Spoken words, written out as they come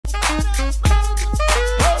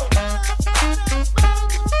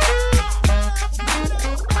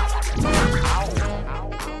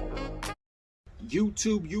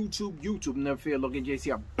YouTube, never fear, Logan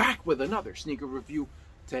JC. I'm back with another sneaker review.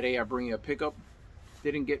 Today I bring you a pickup.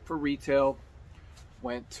 Didn't get for retail,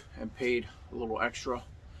 went and paid a little extra,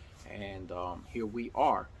 and here we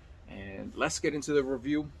are. And let's get into the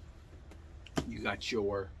review. You got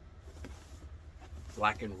your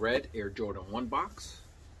black and red Air Jordan 1 box.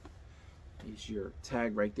 Here's your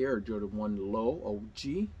tag right there, Air Jordan 1 Low OG,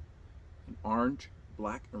 in orange,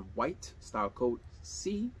 black, and white. Style code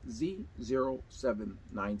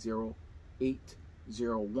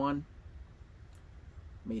CZ0790-801.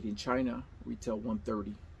 Made in China, retail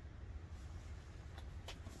 $130.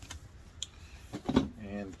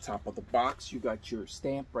 And top of the box, you got your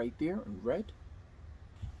stamp right there in red.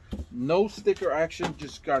 No sticker action,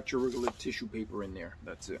 just got your regular tissue paper in there.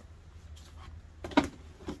 That's it. And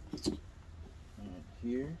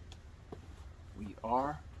here we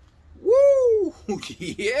are. Woo!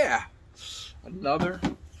 Yeah! Another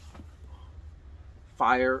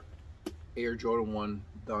fire Air Jordan 1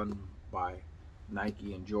 done by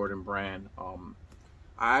Nike and Jordan brand.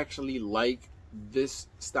 I actually like this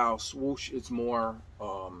style swoosh. It's more,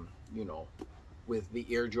 you know, with the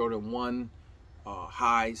Air Jordan 1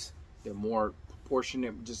 highs, they're more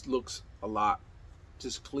proportionate. Just looks a lot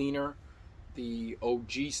just cleaner. The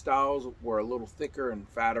OG styles were a little thicker and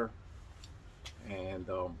fatter, and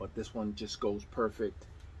but this one just goes perfect.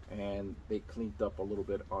 And they cleaned up a little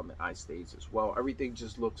bit on the eye stays as well. Everything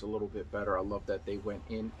just looks a little bit better. I love that they went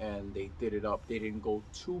in and they did it up. They didn't go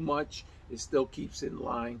too much. It still keeps in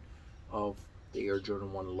line of the Air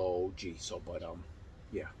Jordan 1 Low OG. So, but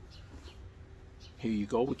yeah. Here you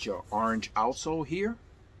go with your orange outsole here.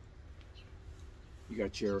 You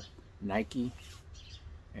got your Nike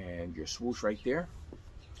and your swoosh right there.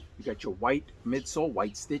 You got your white midsole,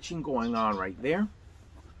 white stitching going on right there.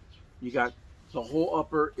 You got the whole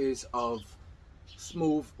upper is of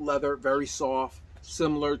smooth leather, very soft,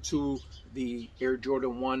 similar to the Air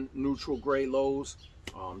Jordan 1 neutral gray lows.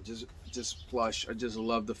 Just plush. I just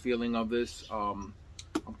love the feeling of this. I'm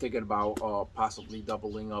thinking about possibly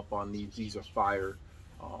doubling up on these. These are fire.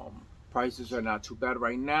 Prices are not too bad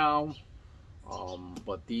right now,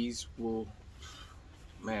 but these will,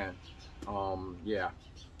 man, yeah.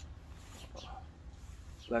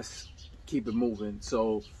 Let's keep it moving.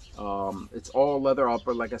 So it's all leather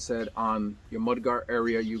upper. Like I said, on your mudguard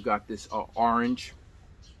area you got this orange,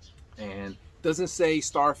 and it doesn't say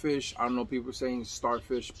Starfish. I don't know, people are saying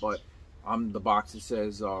Starfish, but on the box it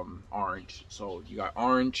says orange. So you got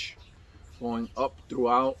orange going up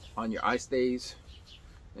throughout on your eye stays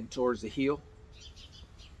and towards the heel.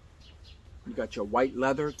 You got your white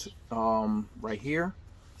leather right here.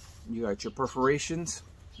 You got your perforations.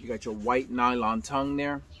 You got your white nylon tongue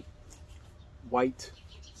there. White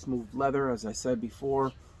smooth leather, as I said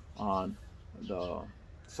before, on the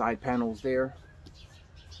side panels there.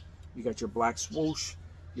 You got your black swoosh,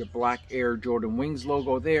 your black Air Jordan Wings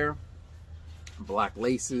logo there, black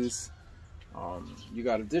laces. You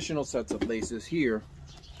got additional sets of laces here.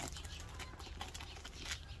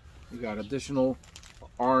 You got additional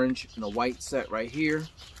orange and a white set right here.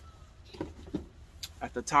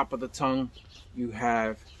 At the top of the tongue, you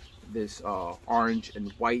have this orange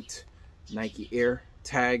and white Nike Air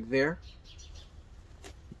tag there.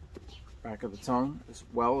 Back of the tongue as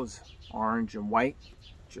well as orange and white.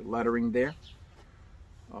 Your lettering there.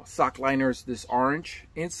 Sock liner is this orange.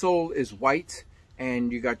 Insole is white, and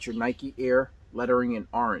you got your Nike Air lettering in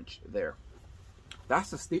orange there.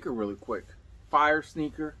 That's the sneaker really quick. Fire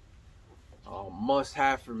sneaker. Must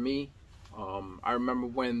have for me. I remember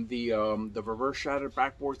when the reverse shattered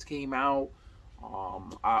backboards came out.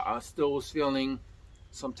 I still was feeling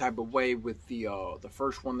some type of way with the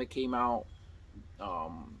first one that came out.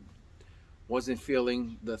 Wasn't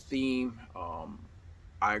feeling the theme.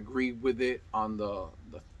 I agreed with it on the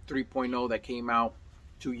 3.0 that came out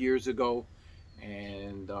 2 years ago,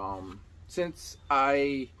 and since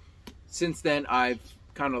then I've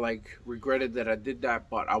kind of like regretted that I did that,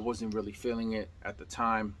 but I wasn't really feeling it at the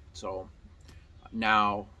time. So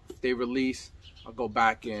now if they release, I'll go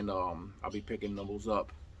back and I'll be picking those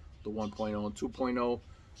up, the 1.0 and 2.0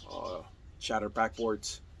 shattered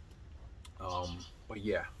backboards. But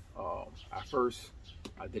yeah, at first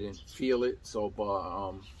I didn't feel it. So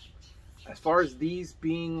but as far as these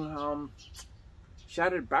being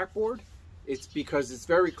shattered backboard, it's because it's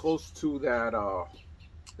very close to that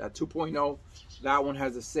that 2.0. That one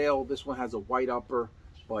has a sail, this one has a white upper,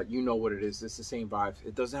 but you know what it is. It's the same vibe.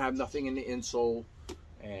 It doesn't have nothing in the insole.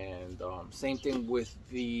 And same thing with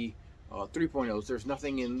the 3.0s. There's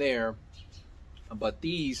nothing in there, but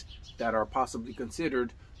these that are possibly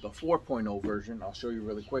considered the 4.0 version, I'll show you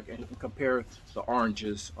really quick and compare the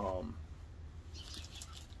oranges.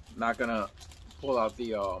 Not gonna pull out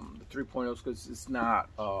the 3.0s because it's not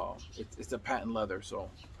it's a patent leather, so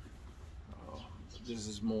this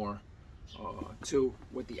is more too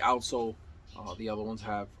with the outsole. The other ones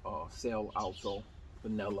have sail outsole,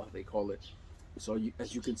 vanilla they call it. So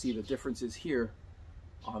as you can see, the difference is here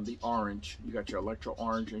on the orange. You got your electro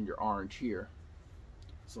orange and your orange here.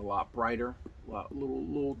 It's a lot brighter,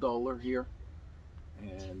 little duller here,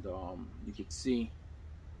 and you can see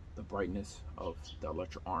the brightness of the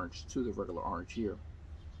electro orange to the regular orange here.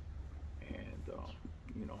 And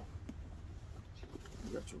you know,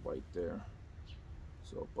 you got your white there.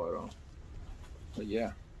 So, but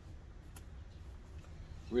yeah,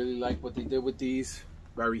 really like what they did with these.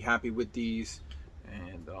 Very happy with these,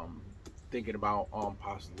 and thinking about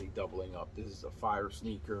possibly doubling up. This is a fire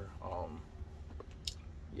sneaker.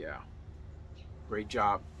 Yeah, great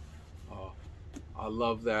job. I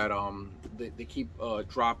love that they keep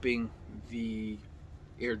dropping the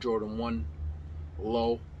Air Jordan 1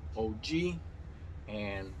 Low OG,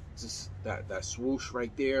 and just that swoosh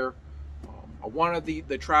right there. I wanted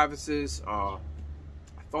the Travises. I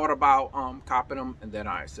thought about copping them, and then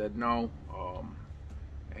I said no,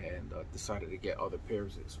 and decided to get other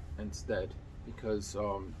pairs instead, because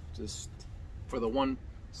just for the one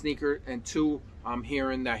sneaker, and two, I'm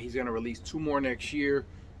hearing that he's gonna release 2 more next year,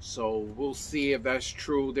 so we'll see if that's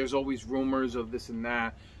true. There's always rumors of this and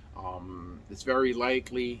that. It's very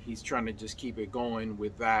likely he's trying to just keep it going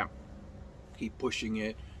with that, keep pushing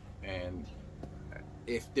it, and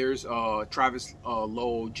if there's Travis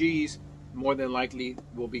low OGs, more than likely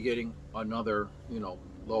we'll be getting another, you know,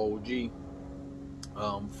 low OG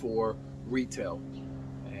for retail,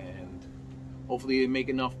 and hopefully they make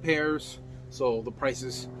enough pairs so the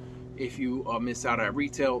prices, if you miss out at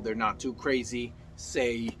retail, they're not too crazy.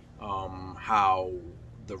 Say how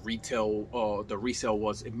the resale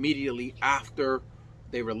was immediately after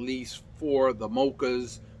they released for the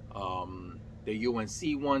mochas, the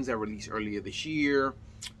UNC ones that released earlier this year,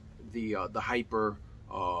 the hyper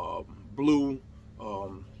blue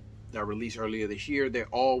that released earlier this year. They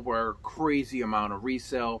all were crazy amount of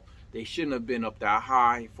resale. They shouldn't have been up that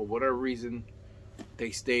high. For whatever reason,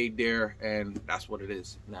 they stayed there, and that's what it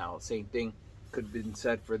is. Now, same thing could have been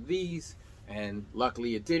said for these, and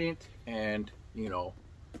luckily it didn't. And you know,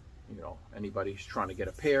 anybody's trying to get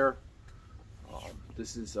a pair,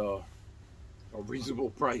 this is a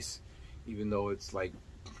reasonable price, even though it's like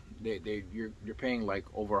you're paying like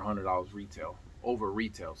over $100 retail, over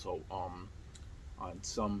retail. So on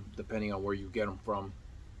some, depending on where you get them from,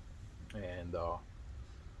 and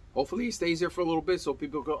hopefully it stays there for a little bit so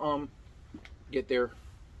people can get their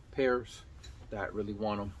pairs that really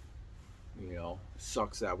want them. You know,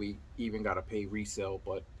 sucks that we even gotta pay resale,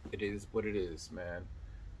 but it is what it is, man.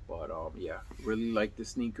 But yeah, really like the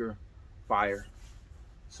sneaker, fire.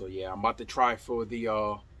 So yeah, I'm about to try for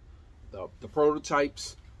the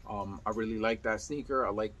prototypes. I really like that sneaker.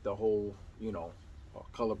 I like the whole, you know,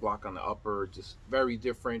 color block on the upper, just very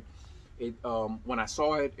different. It when I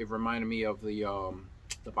saw it, it reminded me of the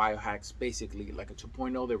Biohacks, basically like a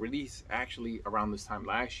 2.0. They released actually around this time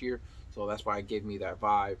last year, so that's why it gave me that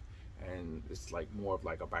vibe. And it's like more of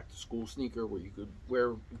like a back to school sneaker where you could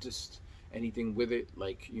wear just anything with it,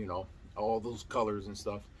 like, you know, all those colors and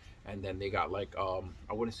stuff. And then they got like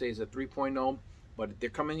I wouldn't say it's a 3.0, but they're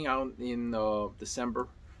coming out in December,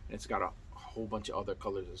 and it's got a whole bunch of other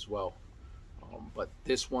colors as well. But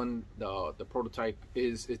this one, the prototype,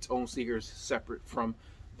 is its own sneakers separate from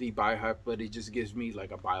the Biohack, but it just gives me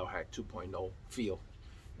like a Biohack 2.0 feel.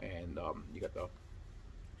 And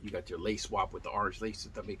you got your lace swap with the orange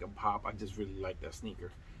laces that make them pop. I just really like that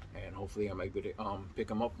sneaker, and hopefully I'm able to pick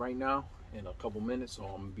them up right now in a couple minutes, so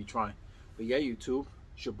I'm gonna be trying. But yeah, YouTube,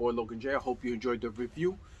 it's your boy Logan J. I hope you enjoyed the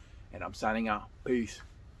review, and I'm signing out. Peace.